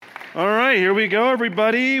All right, here we go,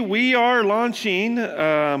 everybody. We are launching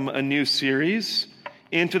a new series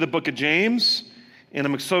into the book of James, and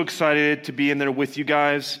I'm so excited to be in there with you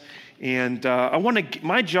guys. And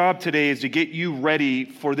my job today is to get you ready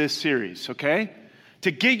for this series, okay?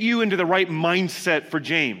 To get you into the right mindset for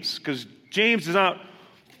James, because James does not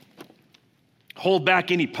hold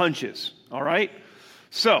back any punches, all right?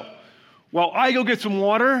 So, while I go get some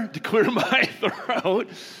water to clear my throat,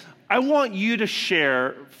 I want you to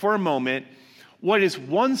share for a moment what is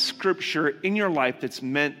one scripture in your life that's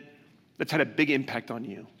had a big impact on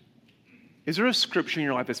you. Is there a scripture in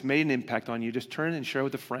your life that's made an impact on you? Just turn and share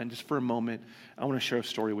with a friend just for a moment. I want to share a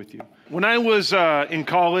story with you. When I was in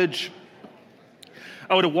college,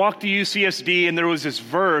 I would walk to UCSD and there was this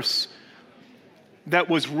verse that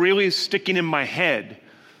was really sticking in my head.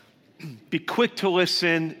 Be quick to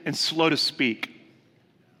listen and slow to speak.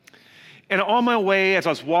 And on my way, as I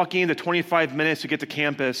was walking the 25 minutes to get to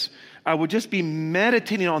campus, I would just be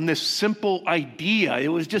meditating on this simple idea. It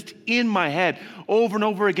was just in my head over and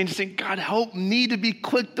over again, just saying, God, help me to be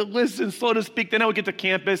quick to listen, slow to speak. Then I would get to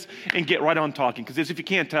campus and get right on talking. Because if you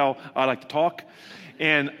can't tell, I like to talk.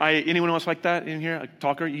 And anyone else like that in here, a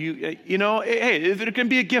talker? You know, hey, there can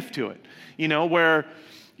be a gift to it, you know, where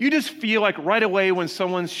you just feel like right away when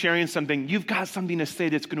someone's sharing something, you've got something to say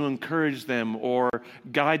that's going to encourage them or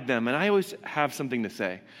guide them. And I always have something to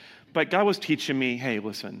say. But God was teaching me, hey,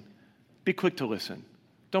 listen, be quick to listen.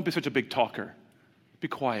 Don't be such a big talker. Be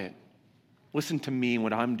quiet. Listen to me and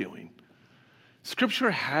what I'm doing. Scripture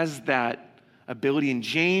has that ability, and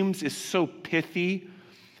James is so pithy.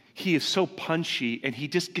 He is so punchy, and he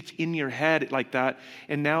just gets in your head like that.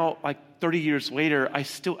 And now, like 30 years later,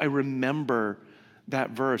 I remember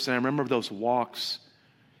that verse, and I remember those walks,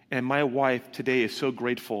 and my wife today is so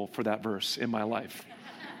grateful for that verse in my life.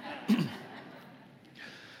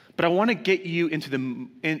 But I want to get you into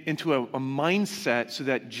a mindset so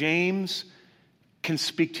that James can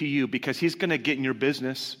speak to you, because he's going to get in your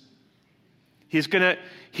business. He's going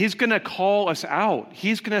to call us out.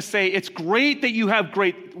 He's going to say, it's great that you have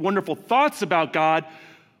great, wonderful thoughts about God,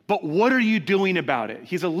 but what are you doing about it?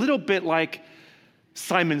 He's a little bit like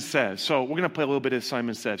Simon Says. So we're going to play a little bit of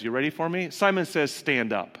Simon Says. You ready for me? Simon Says,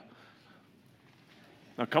 stand up.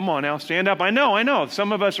 Now, come on now, stand up. I know.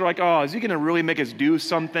 Some of us are like, oh, is he going to really make us do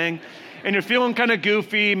something? And you're feeling kind of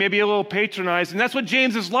goofy, maybe a little patronized. And that's what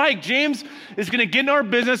James is like. James is going to get in our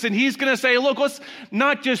business, and he's going to say, look, let's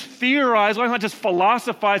not just theorize, let's not just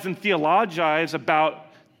philosophize and theologize about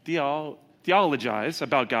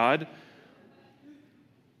God.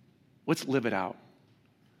 Let's live it out.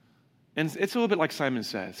 And it's a little bit like Simon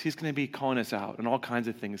Says. He's going to be calling us out on all kinds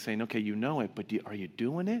of things, saying, okay, you know it, but are you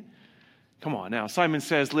doing it? Come on now. Simon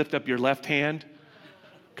Says, lift up your left hand.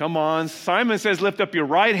 Come on. Simon Says, lift up your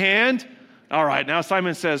right hand. All right, now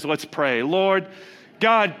Simon Says, let's pray. Lord,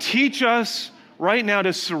 God, teach us right now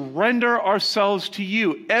to surrender ourselves to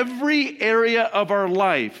you. Every area of our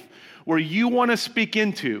life where you want to speak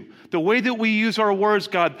into, the way that we use our words,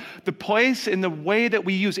 God, the place and the way that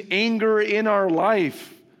we use anger in our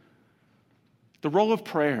life, the role of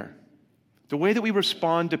prayer, the way that we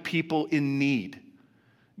respond to people in need.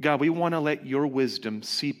 God, we want to let your wisdom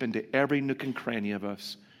seep into every nook and cranny of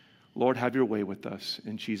us. Lord, have your way with us.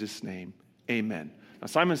 In Jesus' name, amen. Now,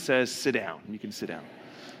 Simon Says, sit down. You can sit down.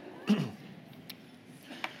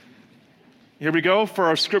 Here we go for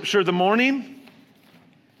our scripture of the morning.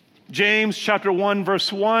 James chapter 1,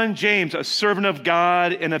 verse 1. James, a servant of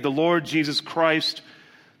God and of the Lord Jesus Christ,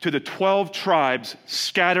 to the 12 tribes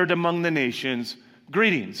scattered among the nations,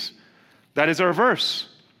 greetings. That is our verse.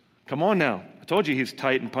 Come on now. I told you he's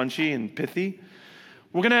tight and punchy and pithy.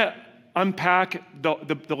 We're going to unpack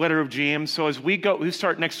the letter of James. So as we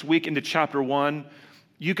start next week into chapter 1,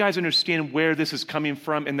 you guys understand where this is coming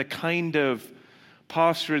from and the kind of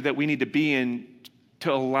posture that we need to be in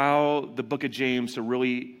to allow the book of James to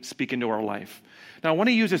really speak into our life. Now, I want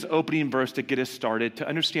to use this opening verse to get us started, to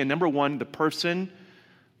understand, number one, the person,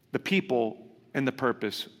 the people, and the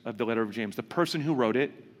purpose of the letter of James. The person who wrote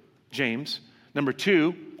it, James. Number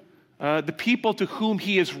two, the people to whom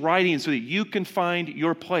he is writing so that you can find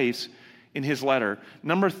your place in his letter.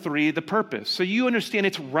 Number three, the purpose. So you understand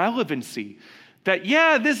its relevancy. That,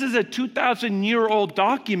 yeah, this is a 2,000-year-old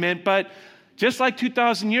document, but just like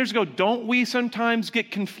 2,000 years ago, don't we sometimes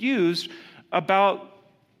get confused about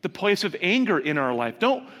the place of anger in our life?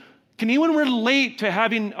 Can anyone relate to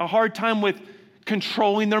having a hard time with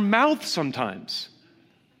controlling their mouth sometimes?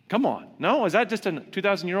 Come on. No? Is that just a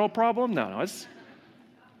 2,000-year-old problem? No.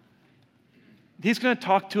 He's going to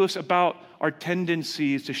talk to us about our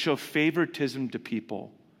tendencies to show favoritism to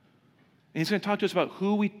people And he's going to talk to us about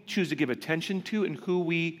who we choose to give attention to and who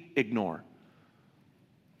we ignore.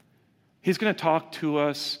 He's going to talk to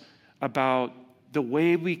us about the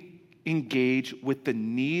way we engage with the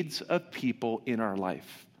needs of people in our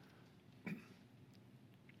life.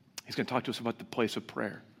 He's going to talk to us about the place of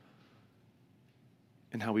prayer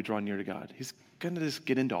and how we draw near to God. He's going to just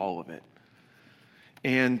get into all of it.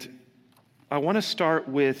 And I want to start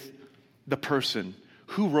with the person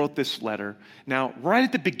who wrote this letter. Now, right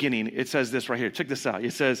at the beginning, it says this right here. Check this out.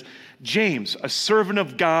 It says, James, a servant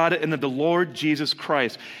of God and of the Lord Jesus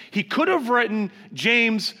Christ. He could have written,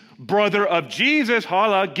 James, brother of Jesus.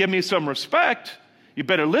 Holla, give me some respect. You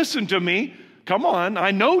better listen to me. Come on,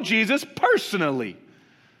 I know Jesus personally.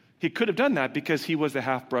 He could have done that because he was the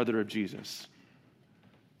half-brother of Jesus.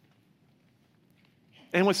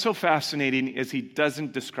 And what's so fascinating is he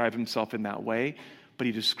doesn't describe himself in that way, but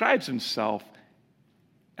he describes himself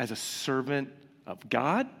as a servant of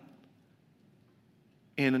God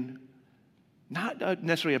and not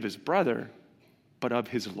necessarily of his brother, but of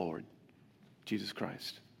his Lord, Jesus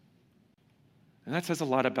Christ. And that says a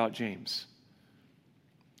lot about James.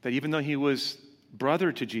 That even though he was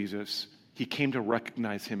brother to Jesus, he came to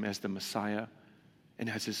recognize him as the Messiah and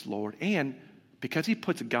as his Lord. And because he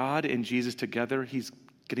puts God and Jesus together, he's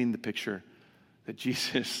getting the picture that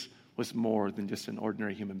Jesus was more than just an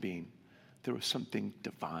ordinary human being. There was something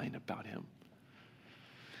divine about him.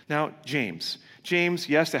 Now, James,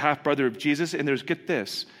 yes, the half-brother of Jesus, and get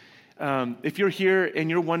this. If you're here and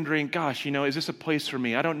you're wondering, gosh, is this a place for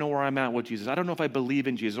me? I don't know where I'm at with Jesus. I don't know if I believe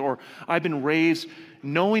in Jesus. Or I've been raised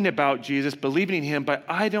knowing about Jesus, believing in him, but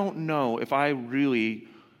I don't know if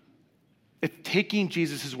taking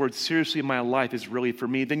Jesus' word seriously in my life is really for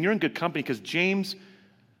me, then you're in good company because James,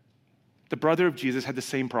 the brother of Jesus, had the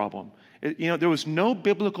same problem. There was no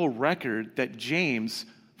biblical record that James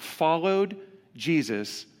followed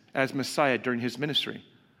Jesus as Messiah during his ministry.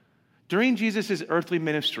 During Jesus' earthly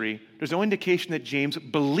ministry, there's no indication that James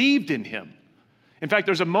believed in him. In fact,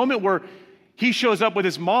 there's a moment where he shows up with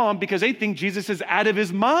his mom because they think Jesus is out of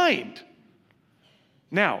his mind.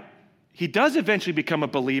 Now, he does eventually become a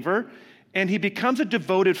believer, and he becomes a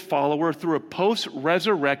devoted follower through a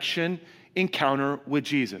post-resurrection encounter with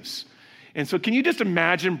Jesus. And so can you just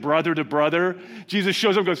imagine brother to brother? Jesus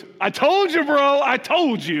shows up and goes, I told you, bro, I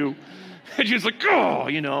told you. And Jesus like, oh,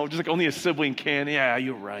 just like only a sibling can. Yeah,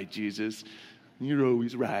 you're right, Jesus. You're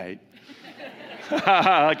always right.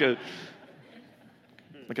 like an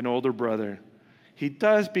older brother. He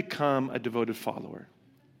does become a devoted follower.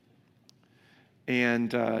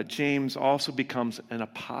 And James also becomes an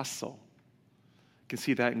apostle. You can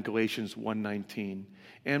see that in Galatians 1:19.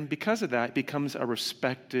 And because of that, he becomes a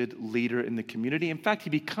respected leader in the community. In fact, he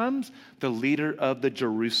becomes the leader of the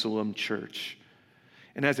Jerusalem church.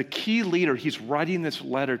 And as a key leader, he's writing this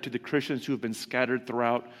letter to the Christians who have been scattered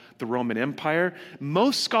throughout the Roman Empire.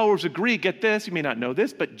 Most scholars agree, get this, you may not know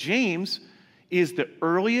this, but James is the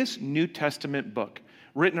earliest New Testament book,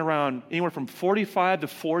 written around anywhere from 45 to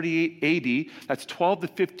 48 AD. That's 12 to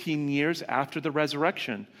 15 years after the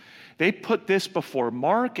resurrection. They put this before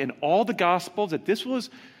Mark and all the Gospels, that this was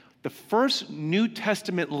the first New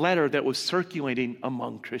Testament letter that was circulating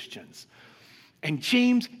among Christians. And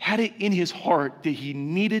James had it in his heart that he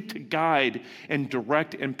needed to guide and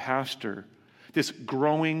direct and pastor this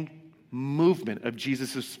growing movement of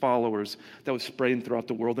Jesus' followers that was spreading throughout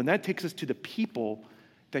the world. And that takes us to the people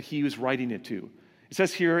that he was writing it to. It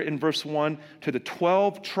says here in verse 1, to the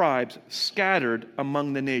 12 tribes scattered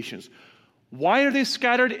among the nations. Why are they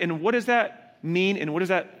scattered, and what does that mean, and what does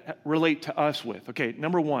that relate to us with? Okay,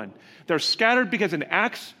 number one, they're scattered because in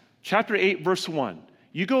Acts chapter 8, verse 1,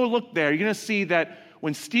 you go look there, you're going to see that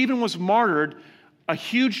when Stephen was martyred, a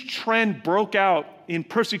huge trend broke out in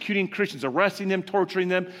persecuting Christians, arresting them, torturing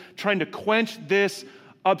them, trying to quench this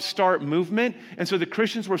upstart movement. And so the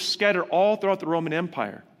Christians were scattered all throughout the Roman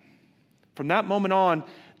Empire. From that moment on,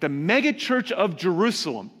 the megachurch of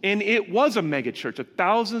Jerusalem, and it was a megachurch of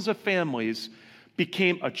thousands of families,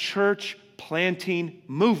 became a church planting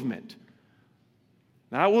movement.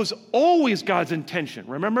 That was always God's intention.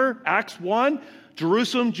 Remember Acts 1,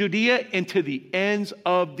 Jerusalem, Judea, and to the ends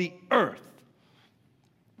of the earth.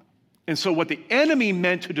 And so what the enemy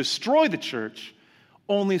meant to destroy the church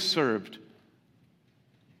only served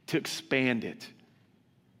to expand it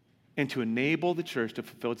and to enable the church to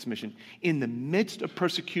fulfill its mission. In the midst of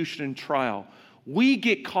persecution and trial, we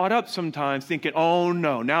get caught up sometimes thinking, oh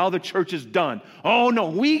no, now the church is done. Oh no,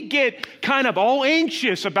 we get kind of all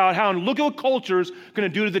anxious about how, and look at what culture's going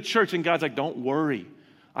to do to the church. And God's like, don't worry.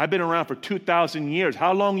 I've been around for 2,000 years.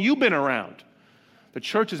 How long you been around? The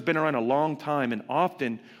church has been around a long time, and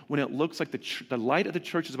often when it looks like the light of the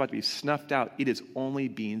church is about to be snuffed out, it is only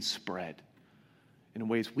being spread in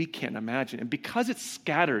ways we can't imagine. And because it's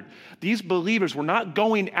scattered, these believers were not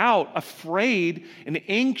going out afraid and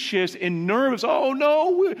anxious and nervous. Oh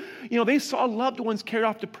no, they saw loved ones carried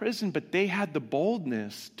off to prison, but they had the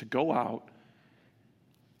boldness to go out.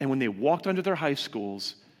 And when they walked onto their high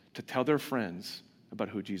schools, to tell their friends about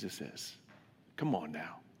who Jesus is. Come on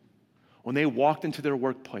now. When they walked into their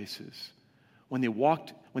workplaces, when they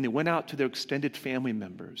went out to their extended family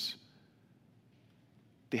members,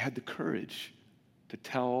 they had the courage to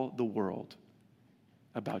tell the world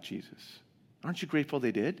about Jesus. Aren't you grateful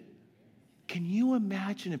they did? Can you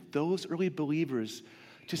imagine if those early believers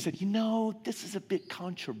just said, this is a bit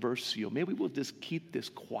controversial. Maybe we'll just keep this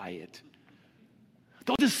quiet.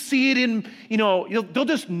 They'll just see it in, they'll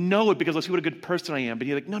just know it because they'll see what a good person I am. But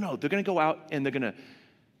you're like, no, they're going to go out and they're going to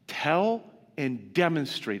tell and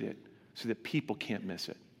demonstrate it so that people can't miss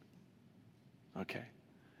it. Okay.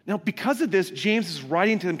 Now, because of this, James is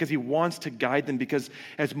writing to them because he wants to guide them, because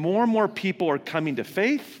as more and more people are coming to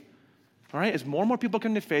faith, all right, as more and more people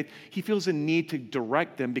come to faith, he feels a need to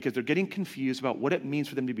direct them because they're getting confused about what it means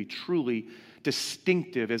for them to be truly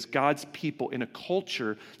distinctive as God's people in a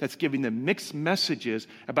culture that's giving them mixed messages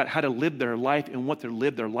about how to live their life and what to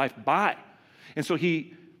live their life by. And so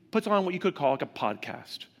he puts on what you could call like a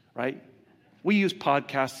podcast, right? We use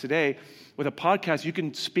podcasts today. With a podcast, you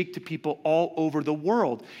can speak to people all over the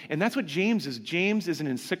world. And that's what James is. James is an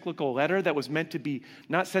encyclical letter that was meant to be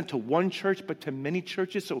not sent to one church, but to many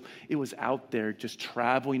churches. So it was out there just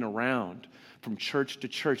traveling around from church to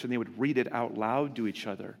church, and they would read it out loud to each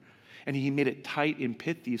other. And he made it tight and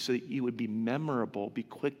pithy so that you would be memorable, be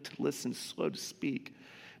quick to listen, slow to speak.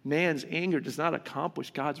 Man's anger does not accomplish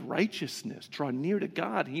God's righteousness. Draw near to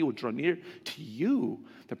God, and he will draw near to you.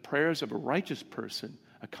 The prayers of a righteous person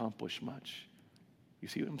accomplish much. You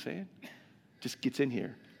see what I'm saying? Just gets in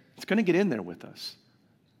here. It's going to get in there with us.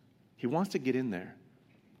 He wants to get in there.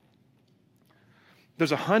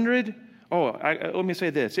 There's 100. Let me say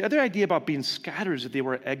this. The other idea about being scattered is that they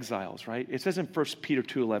were exiles, right? It says in 1 Peter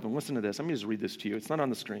 2:11. Listen to this. Let me just read this to you. It's not on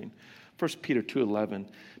the screen. 1 Peter 2:11.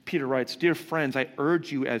 Peter writes, "Dear friends, I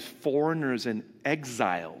urge you as foreigners and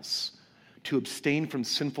exiles to abstain from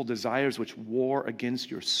sinful desires which war against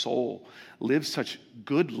your soul. Live such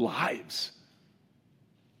good lives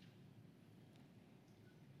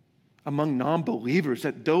among non-believers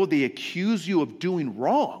that though they accuse you of doing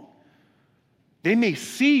wrong, they may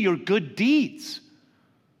see your good deeds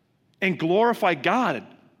and glorify God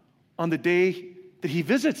on the day that he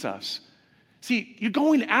visits us." See, you're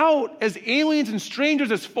going out as aliens and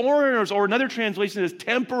strangers, as foreigners, or another translation as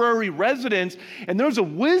temporary residents, and there's a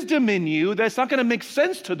wisdom in you that's not going to make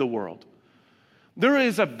sense to the world. There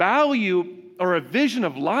is a value or a vision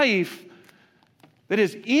of life that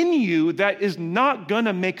is in you that is not going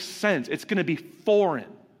to make sense. It's going to be foreign.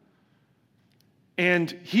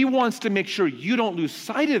 And he wants to make sure you don't lose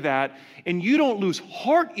sight of that and you don't lose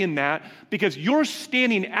heart in that because you're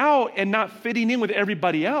standing out and not fitting in with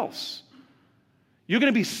everybody else. You're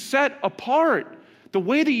going to be set apart. The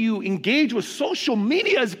way that you engage with social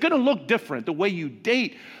media is going to look different. The way you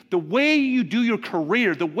date, the way you do your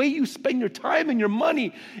career, the way you spend your time and your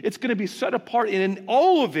money, it's going to be set apart. And in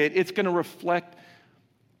all of it, it's going to reflect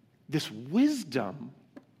this wisdom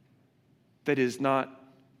that is not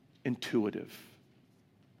intuitive.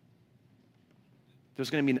 There's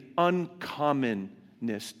going to be an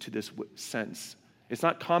uncommonness to this sense. It's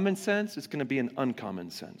not common sense, it's going to be an uncommon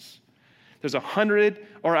sense. There's 100,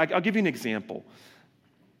 or I'll give you an example.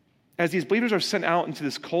 As these believers are sent out into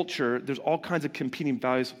this culture, there's all kinds of competing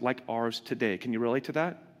values like ours today. Can you relate to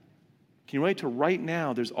that? Can you relate to right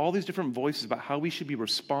now? There's all these different voices about how we should be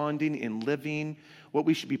responding and living, what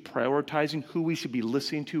we should be prioritizing, who we should be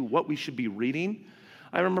listening to, what we should be reading.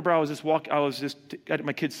 I remember I was just at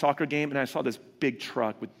my kid's soccer game, and I saw this big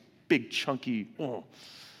truck with big chunky,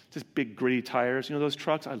 just big gritty tires. You know those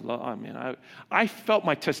trucks? I felt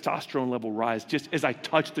my testosterone level rise just as I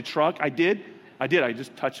touched the truck. I did. I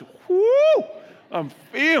just touched it. Whoo! I'm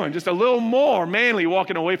feeling just a little more manly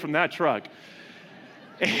walking away from that truck.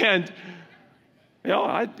 And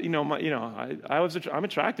I'm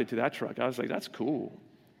attracted to that truck. I was like, that's cool.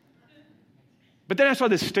 But then I saw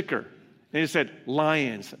this sticker, and it said,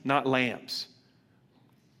 "Lions, not lambs."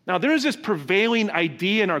 Now, there is this prevailing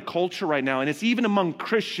idea in our culture right now, and it's even among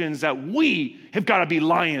Christians, that we have got to be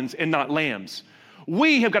lions and not lambs.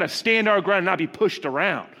 We have got to stand our ground and not be pushed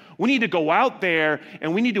around. We need to go out there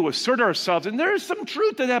and we need to assert ourselves. And there is some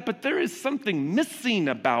truth to that, but there is something missing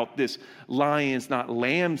about this lions, not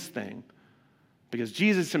lambs thing. Because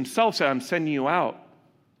Jesus himself said, I'm sending you out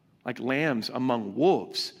like lambs among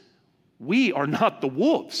wolves. We are not the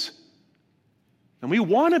wolves. And we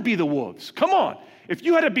want to be the wolves. Come on. If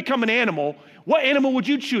you had to become an animal, what animal would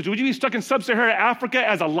you choose? Would you be stuck in sub-Saharan Africa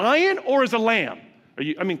as a lion or as a lamb?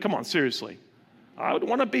 Come on, seriously. I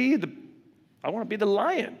want to be the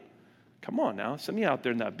lion. Come on now. Send me out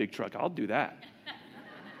there in that big truck. I'll do that.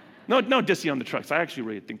 No dissy on the trucks. I actually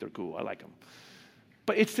really think they're cool. I like them.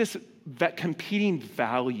 But it's that competing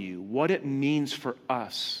value, what it means for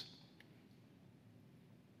us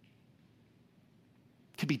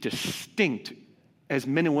to be distinct as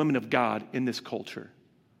men and women of God in this culture.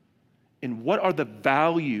 And what are the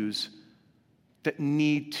values that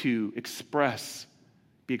need to be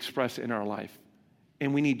expressed in our life?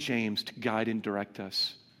 And we need James to guide and direct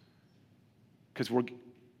us because we're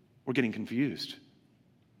getting confused,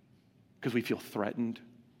 because we feel threatened.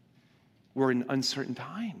 We're in uncertain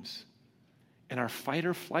times, and our fight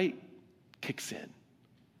or flight kicks in.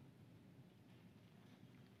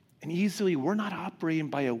 And easily, we're not operating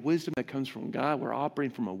by a wisdom that comes from God. We're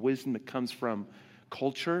operating from a wisdom that comes from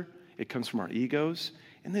culture. It comes from our egos.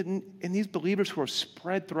 And these believers who are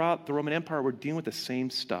spread throughout the Roman Empire were dealing with the same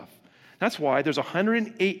stuff. That's why there's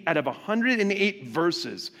 108 out of 108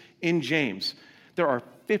 verses in James. There are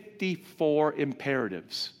 54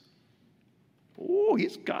 imperatives. Oh,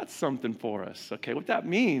 he's got something for us. Okay, what that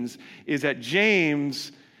means is that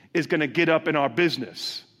James is going to get up in our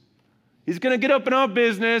business. He's going to get up in our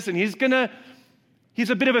business, and he's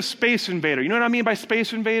a bit of a space invader. You know what I mean by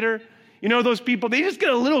space invader? You know those people, they just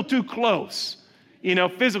get a little too close,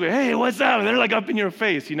 physically. Hey, what's up? They're like up in your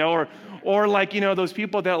face, or like, those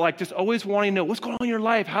people that like just always wanting to know what's going on in your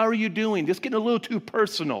life. How are you doing? Just getting a little too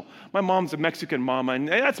personal. My mom's a Mexican mama, and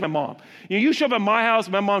that's my mom. You show up at my house,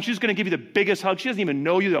 my mom, she's going to give you the biggest hug. She doesn't even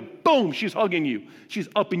know you. Boom, she's hugging you. She's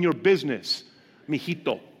up in your business.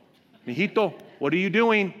 Mijito, what are you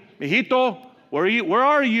doing? Mijito, where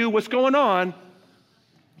are you? What's going on?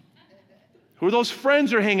 Who are those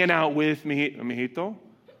friends you're hanging out with, mijito?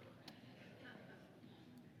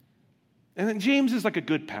 And then James is like a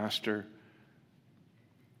good pastor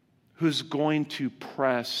who's going to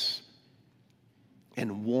press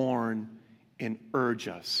and warn and urge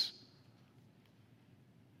us.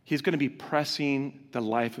 He's going to be pressing the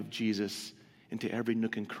life of Jesus into every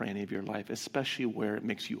nook and cranny of your life, especially where it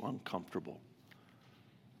makes you uncomfortable.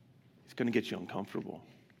 He's going to get you uncomfortable.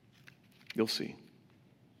 You'll see.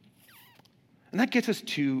 And that gets us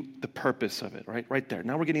to the purpose of it, right there.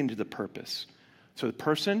 Now we're getting into the purpose. So the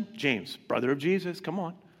person, James, brother of Jesus, come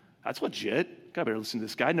on. That's legit. Gotta better listen to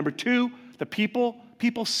this guy. Number 2, the people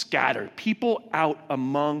scattered. People out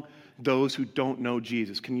among those who don't know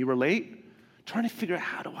Jesus. Can you relate? Trying to figure out,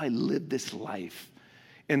 how do I live this life?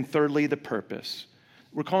 And thirdly, the purpose.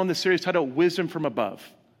 We're calling this series titled Wisdom from Above.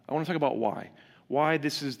 I want to talk about why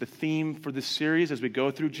this is the theme for this series as we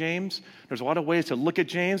go through James. There's a lot of ways to look at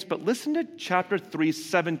James, but listen to chapter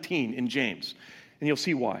 3:17 in James, and you'll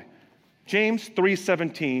see why. James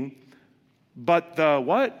 3:17, but the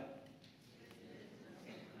what?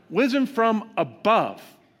 Wisdom from above.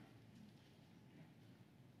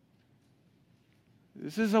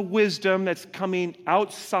 This is a wisdom that's coming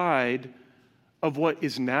outside of what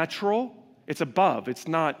is natural. It's above. It's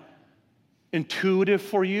not intuitive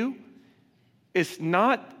for you. It's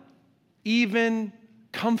not even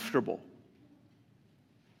comfortable.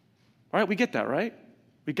 All right, we get that, right?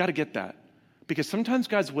 We got to get that. Because sometimes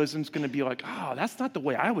God's wisdom is going to be like, oh, that's not the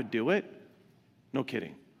way I would do it. No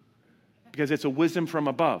kidding. Because it's a wisdom from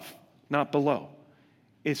above, not below.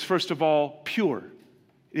 It's first of all pure.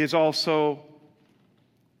 It is also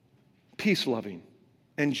peace-loving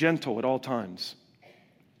and gentle at all times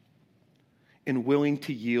and willing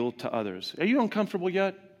to yield to others. Are you uncomfortable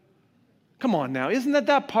yet? Come on now. Isn't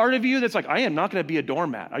that part of you that's like, I am not going to be a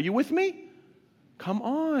doormat? Are you with me? Come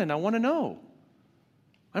on. I want to know.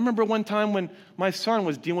 I remember one time when my son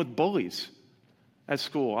was dealing with bullies at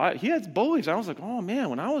school. He had bullies. I was like, oh, man,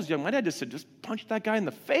 when I was young, my dad just said, just punch that guy in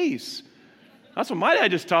the face. That's what my dad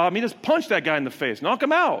just taught me. Just punch that guy in the face. Knock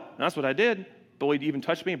him out. And that's what I did. Bully even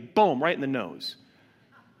touched me. Boom, right in the nose.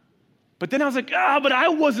 But then I was like, but I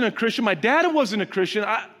wasn't a Christian. My dad wasn't a Christian.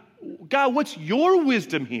 God, what's your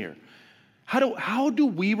wisdom here? How do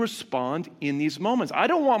we respond in these moments? I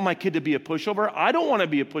don't want my kid to be a pushover. I don't want to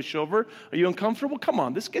be a pushover. Are you uncomfortable? Come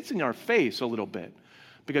on, this gets in our face a little bit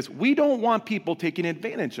because we don't want people taking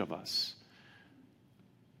advantage of us,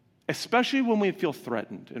 especially when we feel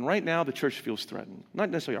threatened. And right now, the church feels threatened. Not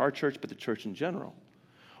necessarily our church, but the church in general.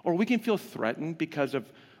 Or we can feel threatened because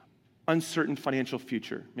of uncertain financial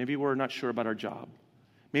future. Maybe we're not sure about our job.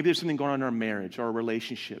 Maybe there's something going on in our marriage or our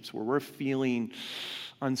relationships where we're feeling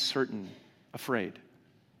uncertain, afraid.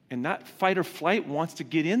 And that fight or flight wants to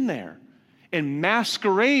get in there and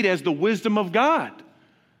masquerade as the wisdom of God.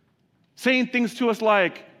 Saying things to us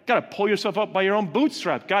like, got to pull yourself up by your own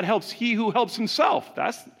bootstrap. God helps he who helps himself.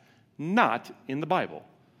 That's not in the Bible.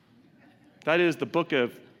 That is the book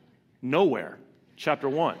of Nowhere, chapter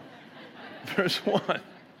 1, verse 1.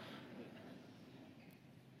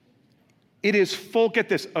 It is full, get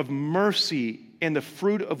this, of mercy and the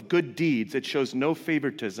fruit of good deeds. It shows no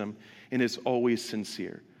favoritism and is always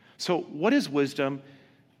sincere. So what is wisdom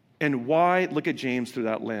and why look at James through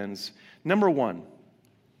that lens? Number one,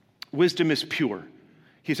 wisdom is pure.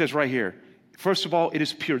 He says right here, first of all, it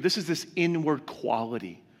is pure. This is this inward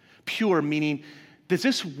quality. Pure meaning that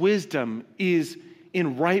this wisdom is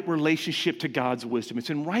in right relationship to God's wisdom. It's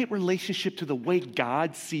in right relationship to the way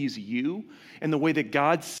God sees you and the way that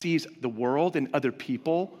God sees the world and other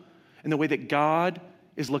people and the way that God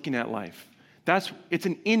is looking at life. It's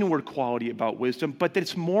an inward quality about wisdom, but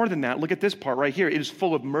it's more than that. Look at this part right here. It is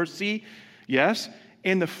full of mercy, yes,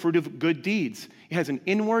 and the fruit of good deeds. It has an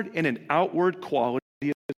inward and an outward quality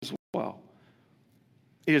as well.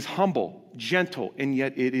 It is humble, gentle, and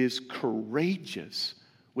yet it is courageous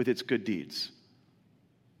with its good deeds.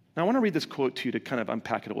 Now, I want to read this quote to you to kind of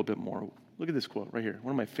unpack it a little bit more. Look at this quote right here.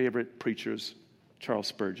 One of my favorite preachers, Charles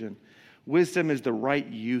Spurgeon. Wisdom is the right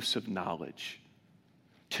use of knowledge.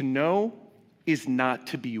 To know is not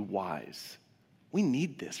to be wise. We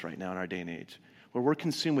need this right now in our day and age, where we're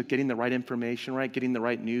consumed with getting the right information right, getting the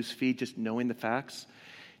right news feed, just knowing the facts.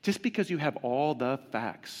 Just because you have all the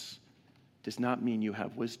facts does not mean you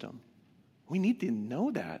have wisdom. We need to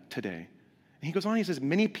know that today. And he goes on, he says,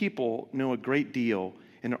 many people know a great deal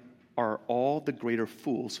and are all the greater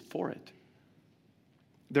fools for it.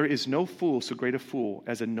 There is no fool so great a fool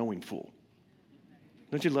as a knowing fool.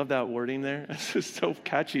 Don't you love that wording there? It's just so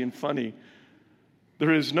catchy and funny.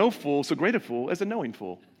 There is no fool so great a fool as a knowing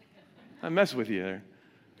fool. I mess with you there.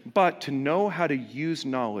 But to know how to use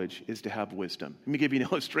knowledge is to have wisdom. Let me give you an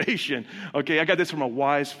illustration. Okay, I got this from a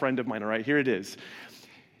wise friend of mine, all right? Here it is.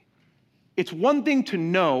 It's one thing to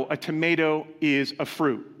know a tomato is a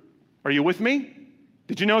fruit. Are you with me?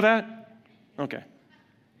 Did you know that? Okay.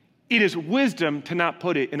 It is wisdom to not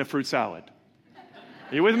put it in a fruit salad.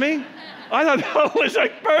 Are you with me? I thought that was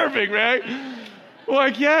like perfect, right?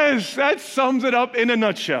 Like, yes, that sums it up in a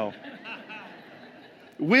nutshell.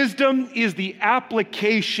 Wisdom is the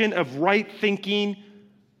application of right thinking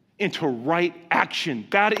into right action.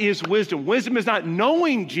 That is wisdom. Wisdom is not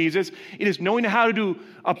knowing Jesus. It is knowing how to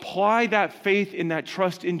apply that faith and that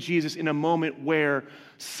trust in Jesus in a moment where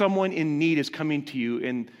someone in need is coming to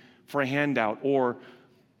you for a handout, or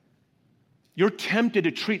you're tempted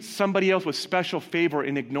to treat somebody else with special favor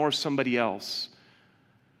and ignore somebody else.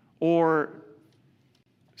 Or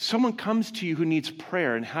someone comes to you who needs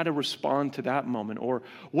prayer and how to respond to that moment, or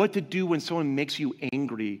what to do when someone makes you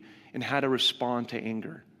angry and how to respond to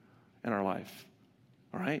anger in our life.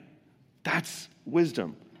 All right? That's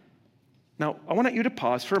wisdom. Now, I want you to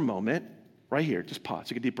pause for a moment right here. Just pause.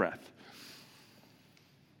 Take a deep breath.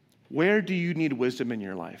 Where do you need wisdom in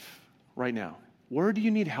your life right now? Where do you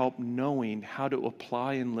need help knowing how to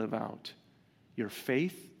apply and live out your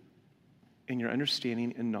faith and your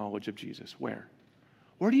understanding and knowledge of Jesus? Where?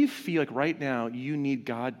 Where do you feel like right now you need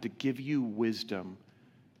God to give you wisdom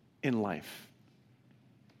in life?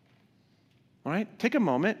 All right? Take a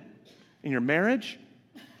moment in your marriage,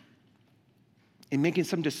 in making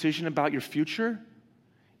some decision about your future,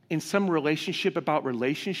 in some relationship about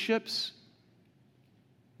relationships.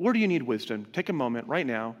 Where do you need wisdom? Take a moment right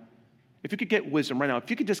now. If you could get wisdom right now,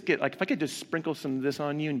 if you could just get, like, if I could just sprinkle some of this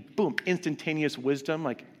on you and boom, instantaneous wisdom,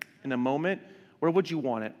 like in a moment, where would you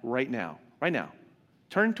want it right now? Right now.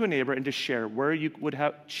 Turn to a neighbor and just share where you would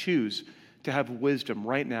choose to have wisdom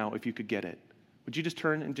right now if you could get it. Would you just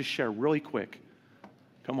turn and just share really quick?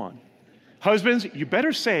 Come on. Husbands, you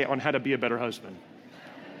better say on how to be a better husband.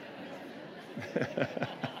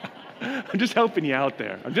 I'm just helping you out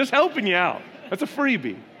there. I'm just helping you out. That's a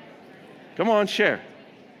freebie. Come on, share.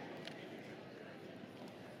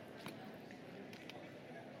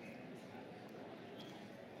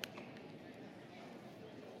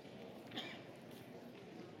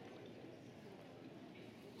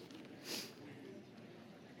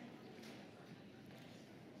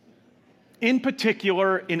 In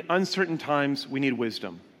particular, in uncertain times, we need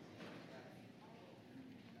wisdom.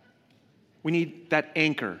 We need that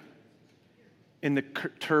anchor in the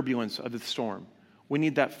turbulence of the storm. We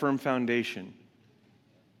need that firm foundation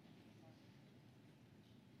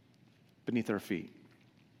beneath our feet.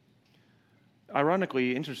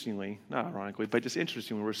 Ironically, interestingly, not ironically, but just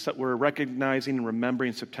interestingly, we're recognizing and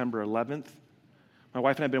remembering September 11th. My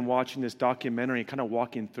wife and I have been watching this documentary, kind of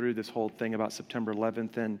walking through this whole thing about September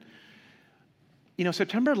 11th. And,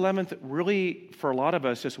 September 11th really, for a lot of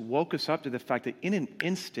us, just woke us up to the fact that in an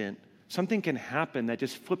instant, something can happen that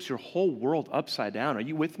just flips your whole world upside down. Are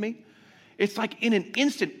you with me? It's like in an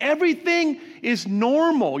instant, everything is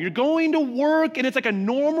normal. You're going to work, and it's like a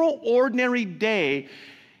normal, ordinary day.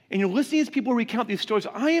 And you're listening to people recount these stories.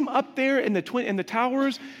 I am up there in the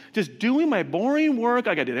towers just doing my boring work.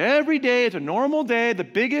 I got it every day. It's a normal day. The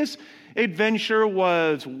biggest adventure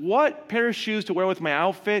was what pair of shoes to wear with my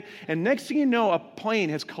outfit. And next thing you know, a plane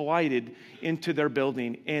has collided into their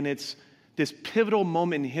building. And it's this pivotal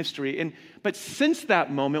moment in history. But since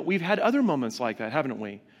that moment, we've had other moments like that, haven't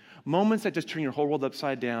we? Moments that just turn your whole world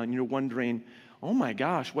upside down. And you're wondering, oh my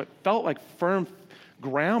gosh, what felt like firm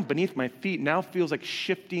ground beneath my feet now feels like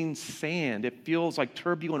shifting sand. It feels like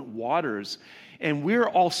turbulent waters. And we're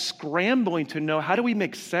all scrambling to know, how do we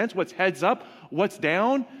make sense? What's heads up? What's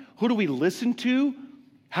down? Who do we listen to?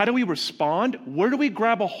 How do we respond? Where do we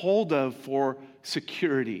grab a hold of for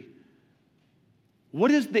security? What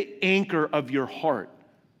is the anchor of your heart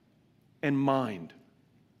and mind?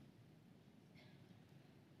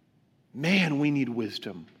 Man, we need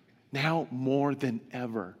wisdom now more than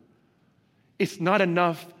ever. It's not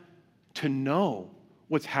enough to know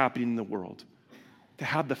what's happening in the world, to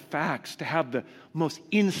have the facts, to have the most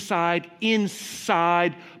inside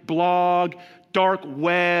blog, dark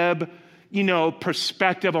web,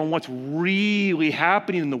 perspective on what's really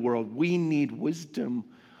happening in the world. We need wisdom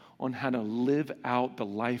on how to live out the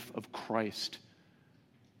life of Christ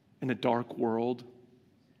in a dark world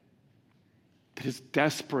that is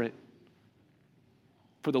desperate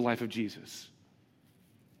for the life of Jesus.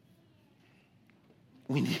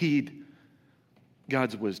 We need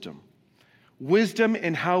God's wisdom. Wisdom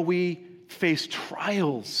in how we face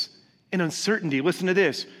trials and uncertainty. Listen to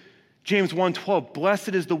this. James 1:12, blessed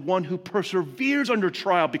is the one who perseveres under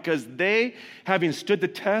trial, because they, having stood the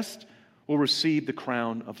test, will receive the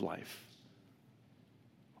crown of life.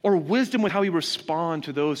 Or wisdom with how we respond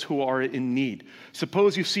to those who are in need.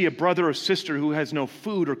 Suppose you see a brother or sister who has no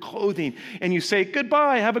food or clothing, and you say,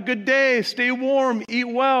 goodbye, have a good day, stay warm, eat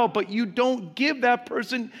well, but you don't give that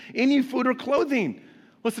person any food or clothing.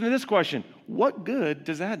 Listen to this question. What good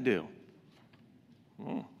does that do?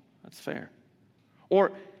 Oh, that's fair.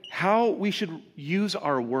 Or how we should use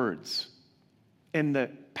our words and the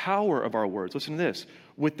power of our words. Listen to this.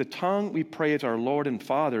 With the tongue we praise our Lord and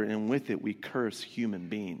Father, and with it we curse human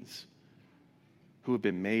beings who have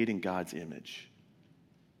been made in God's image.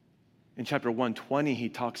 In chapter 120, he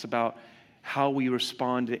talks about how we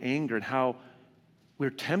respond to anger and how we're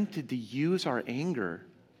tempted to use our anger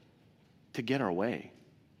to get our way.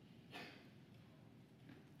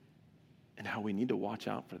 And how we need to watch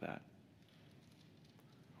out for that.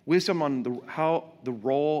 Wisdom on how the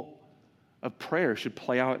role of prayer should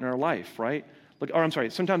play out in our life, right?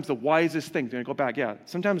 Sometimes the wisest thing,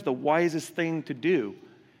 sometimes the wisest thing to do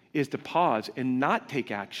is to pause and not take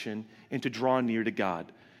action and to draw near to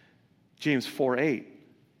God. James 4:8,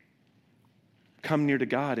 come near to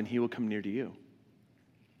God and he will come near to you.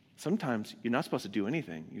 Sometimes you're not supposed to do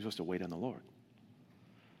anything. You're supposed to wait on the Lord.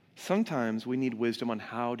 Sometimes we need wisdom on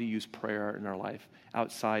how to use prayer in our life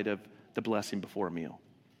outside of the blessing before a meal.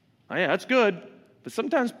 Oh, yeah, that's good, but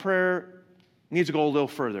sometimes prayer needs to go a little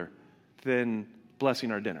further than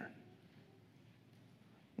blessing our dinner.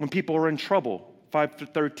 When people are in trouble,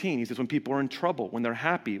 5:13, he says, when people are in trouble, when they're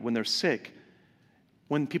happy, when they're sick,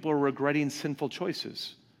 when people are regretting sinful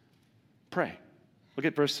choices, pray. Look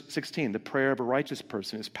at verse 16. The prayer of a righteous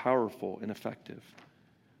person is powerful and effective.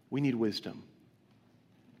 We need wisdom.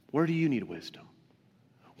 Where do you need wisdom?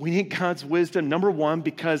 We need God's wisdom, number one,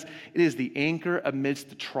 because it is the anchor amidst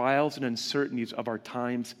the trials and uncertainties of our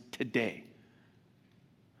times today.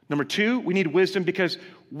 Number two, we need wisdom because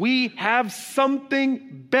we have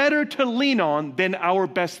something better to lean on than our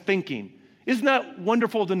best thinking. Isn't that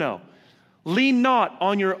wonderful to know? Lean not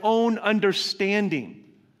on your own understanding.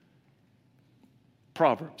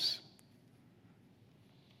 Proverbs.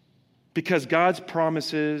 Because God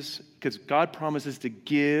promises to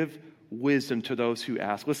give wisdom to those who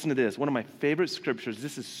ask. Listen to this. One of my favorite scriptures.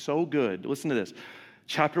 This is so good. Listen to this.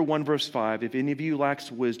 Chapter 1, verse 5. If any of you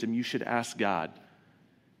lacks wisdom, you should ask God.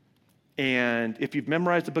 And if you've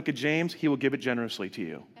memorized the book of James, he will give it generously to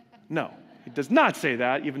you. No, it does not say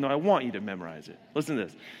that, even though I want you to memorize it. Listen to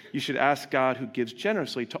this. You should ask God, who gives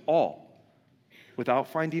generously to all without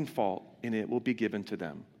finding fault, and it will be given to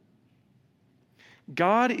them.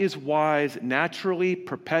 God is wise naturally,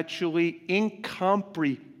 perpetually,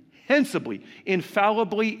 incomprehensibly incomprehensibly,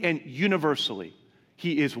 infallibly, and universally.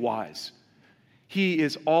 He is wise. He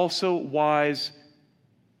is also wise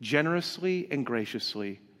generously and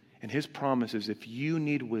graciously. And his promise is if you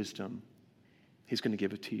need wisdom, he's going to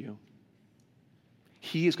give it to you.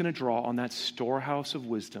 He is going to draw on that storehouse of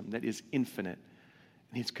wisdom that is infinite,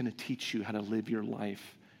 and he's going to teach you how to live your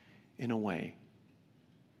life in a way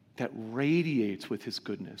that radiates with his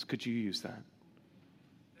goodness. Could you use that?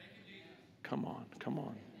 Come on, come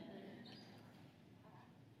on.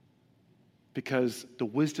 Because the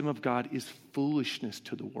wisdom of God is foolishness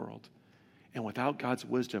to the world. And without God's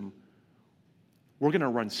wisdom, we're going to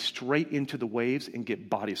run straight into the waves and get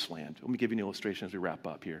body slammed. Let me give you an illustration as we wrap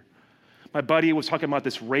up here. My buddy was talking about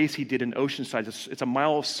this race he did in Oceanside. It's a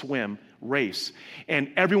mile swim race.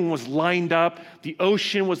 And everyone was lined up. The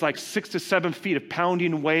ocean was like 6 to 7 feet of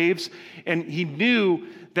pounding waves. And he knew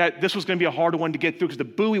that this was going to be a hard one to get through because the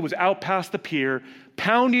buoy was out past the pier,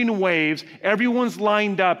 pounding waves. Everyone's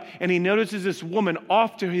lined up. And he notices this woman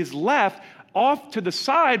off to his left, off to the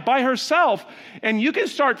side by herself. And you can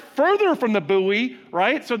start further from the buoy,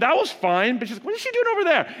 right? So that was fine. But she's like, what is she doing over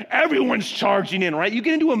there? Everyone's charging in, right? You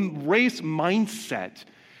get into a race mindset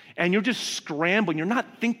and you're just scrambling. You're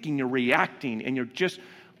not thinking, you're reacting, and you're just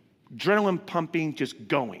adrenaline pumping, just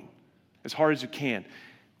going as hard as you can.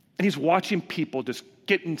 And he's watching people just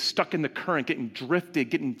getting stuck in the current, getting drifted,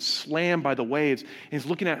 getting slammed by the waves. And he's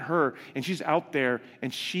looking at her, and she's out there,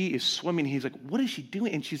 and she is swimming. He's like, what is she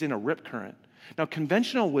doing? And she's in a rip current. Now,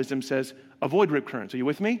 conventional wisdom says, avoid rip currents. Are you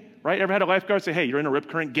with me? Right? Ever had a lifeguard say, hey, you're in a rip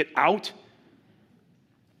current, get out?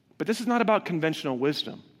 But this is not about conventional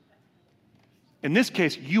wisdom. In this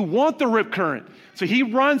case, you want the rip current. So he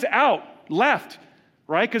runs out left,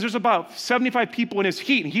 right? Because there's about 75 people in his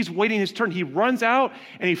heat, and he's waiting his turn. He runs out,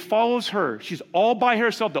 and he follows her. She's all by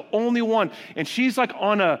herself, the only one. And she's like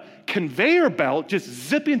on a conveyor belt, just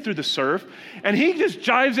zipping through the surf. And he just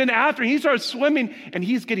jives in after, and he starts swimming, and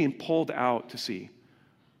he's getting pulled out to sea.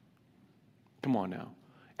 Come on now.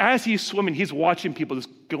 As he's swimming, he's watching people just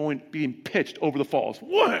being pitched over the falls.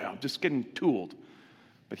 Wham! Just getting tooled.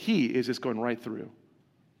 But he is just going right through.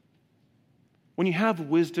 When you have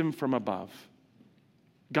wisdom from above,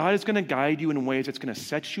 God is going to guide you in ways that's going to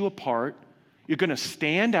set you apart. You're going to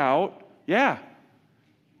stand out. Yeah.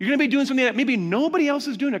 You're going to be doing something that maybe nobody else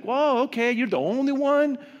is doing. Like, whoa, okay, you're the only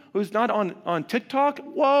one who's not on TikTok?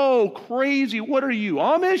 Whoa, crazy. What are you,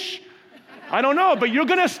 Amish? I don't know, but you're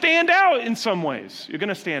going to stand out in some ways. You're going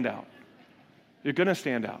to stand out. You're going to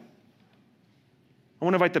stand out. I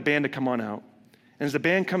want to invite the band to come on out. And as the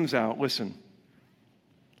band comes out, listen.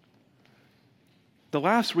 The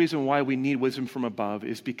last reason why we need wisdom from above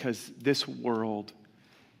is because this world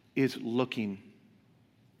is looking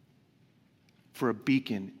for a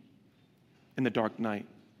beacon in the dark night.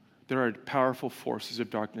 There are powerful forces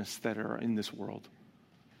of darkness that are in this world.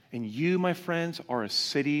 And you, my friends, are a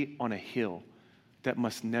city on a hill that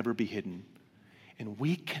must never be hidden. And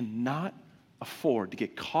we cannot afford to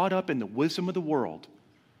get caught up in the wisdom of the world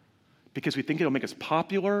because we think it'll make us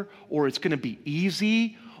popular, or it's going to be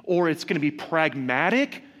easy, or it's going to be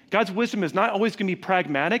pragmatic. God's wisdom is not always going to be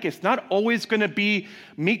pragmatic. It's not always going to be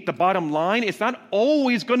meet the bottom line. It's not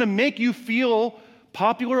always going to make you feel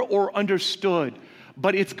popular or understood,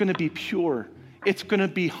 but it's going to be pure. It's going to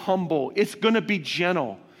be humble. It's going to be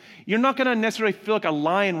gentle. You're not going to necessarily feel like a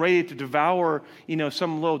lion ready to devour,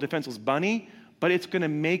 some little defenseless bunny, but it's going to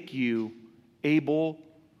make you able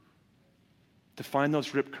to find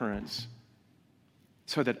those rip currents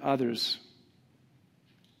so that others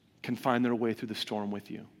can find their way through the storm with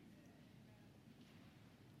you.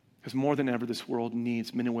 Because more than ever, this world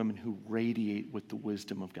needs men and women who radiate with the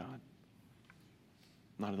wisdom of God.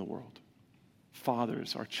 Not in the world.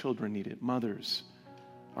 Fathers, our children need it. Mothers,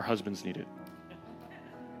 our husbands need it.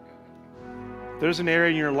 There's an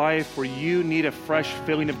area in your life where you need a fresh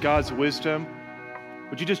filling of God's wisdom.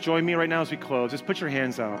 Would you just join me right now as we close? Just put your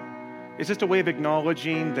hands out. It's just a way of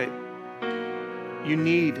acknowledging that you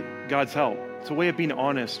need God's help. It's a way of being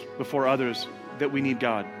honest before others that we need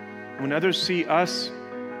God. And when others see us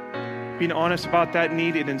being honest about that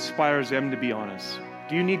need, it inspires them to be honest.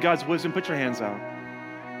 Do you need God's wisdom? Put your hands out.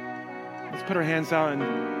 Let's put our hands out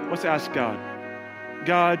and let's ask God.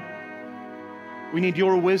 God, we need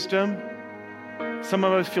your wisdom. Some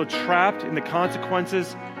of us feel trapped in the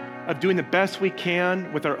consequences of doing the best we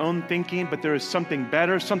can with our own thinking, but there is something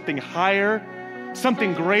better, something higher,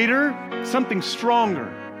 something greater, something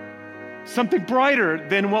stronger, something brighter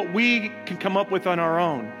than what we can come up with on our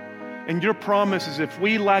own. And your promise is if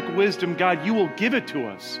we lack wisdom, God, you will give it to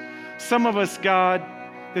us. Some of us, God,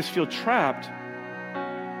 just feel trapped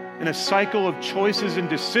in a cycle of choices and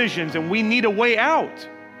decisions, and we need a way out.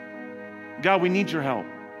 God, we need your help.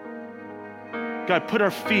 God, put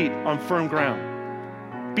our feet on firm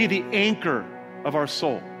ground. Be the anchor of our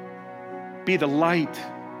soul. Be the light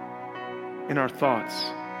in our thoughts.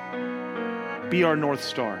 Be our North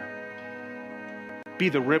Star. Be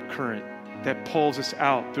the rip current that pulls us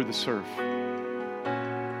out through the surf.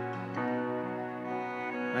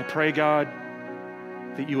 I pray, God,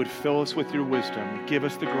 that you would fill us with your wisdom, give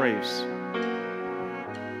us the grace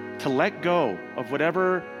to let go of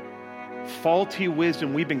whatever faulty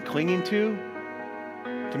wisdom we've been clinging to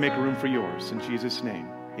make room for yours. In Jesus' name,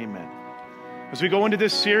 amen. As we go into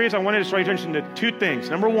this series, I want to just draw your attention to two things.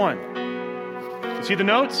 Number one, you see the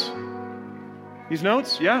notes? These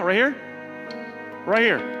notes? Yeah, right here? Right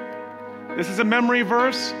here. This is a memory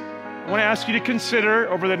verse. I want to ask you to consider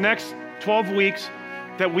over the next 12 weeks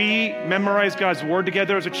that we memorize God's word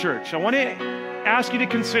together as a church. I want to ask you to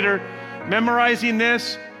consider memorizing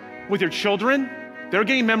this with your children. They're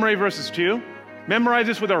getting memory verses too. Memorize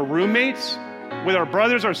this with our roommates, with our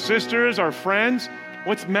brothers, our sisters, our friends.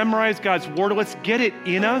 Let's memorize God's word. Let's get it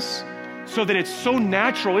in us so that it's so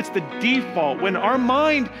natural. It's the default. When our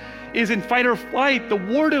mind is in fight or flight, the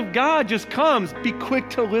word of God just comes. Be quick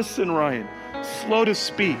to listen, Ryan. Slow to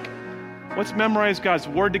speak. Let's memorize God's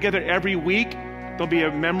word together every week. There'll be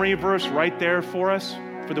a memory verse right there for us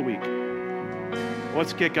for the week.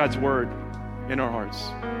 Let's get God's word in our hearts.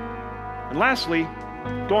 And lastly,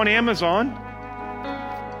 go on Amazon,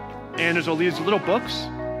 and there's all these little books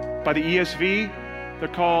by the ESV. They're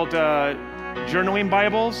called journaling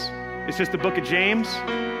Bibles. It's just the book of James.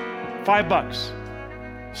 $5.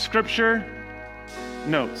 Scripture,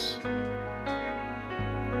 notes.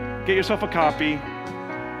 Get yourself a copy.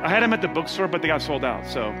 I had them at the bookstore, but they got sold out,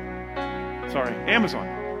 so sorry. Amazon.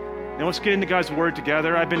 Now let's get into God's word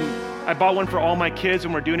together. I bought one for all my kids,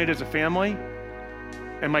 and we're doing it as a family.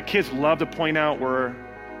 And my kids love to point out where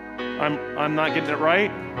I'm not getting it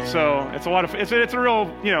right. So it's a real,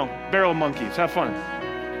 barrel of monkeys. Have fun.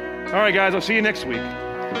 All right, guys, I'll see you next week.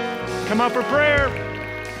 Come out for prayer.